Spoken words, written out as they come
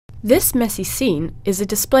This messy scene is a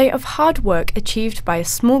display of hard work achieved by a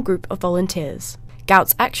small group of volunteers.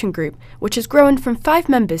 Gout's Action Group, which has grown from 5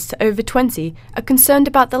 members to over 20, are concerned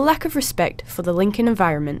about the lack of respect for the Lincoln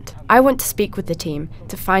environment. I went to speak with the team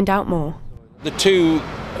to find out more. The 2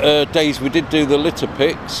 days we did do the litter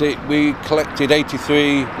picks, we collected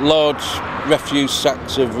 83 large refuse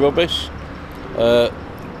sacks of rubbish,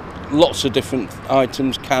 lots of different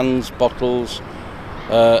items, cans, bottles,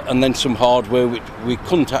 and then some hardware which we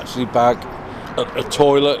couldn't actually bag, a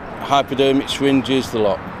toilet, hypodermic syringes, the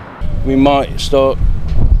lot. We might start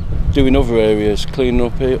doing other areas, cleaning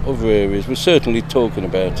up other areas. We're certainly talking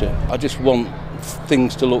about it. I just want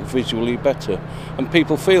things to look visually better, and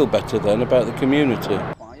people feel better then about the community.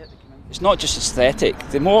 It's not just aesthetic.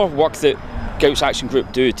 The more work that Gout's Action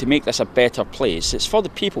Group do to make this a better place, it's for the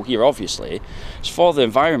people here obviously, it's for the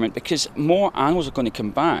environment, because more animals are going to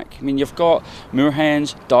come back. I mean, you've got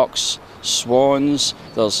moorhens, ducks, swans,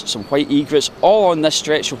 there's some white egrets, all on this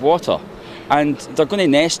stretch of water. And they're going to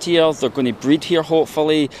nest here, they're going to breed here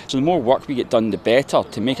hopefully, so the more work we get done the better,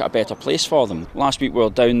 to make it a better place for them. Last week we were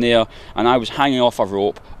down there and I was hanging off a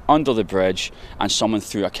rope under the bridge and someone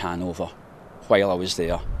threw a can over while I was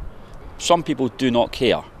there. Some people do not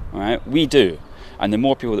care, right? We do. And the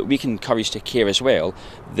more people that we can encourage to care as well,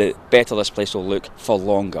 the better this place will look for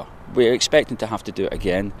longer. We're expecting to have to do it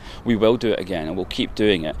again. We will do it again and we'll keep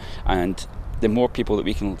doing it. And the more people that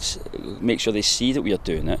we can make sure they see that we are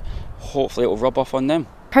doing it, hopefully it will rub off on them.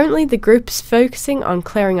 Currently the group is focusing on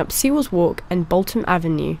clearing up Sewell's Walk and Bolton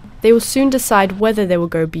Avenue. They will soon decide whether they will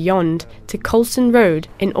go beyond to Colston Road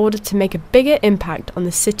in order to make a bigger impact on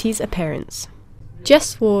the city's appearance.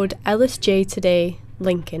 Jess Ward, LSJ Today,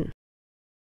 Lincoln.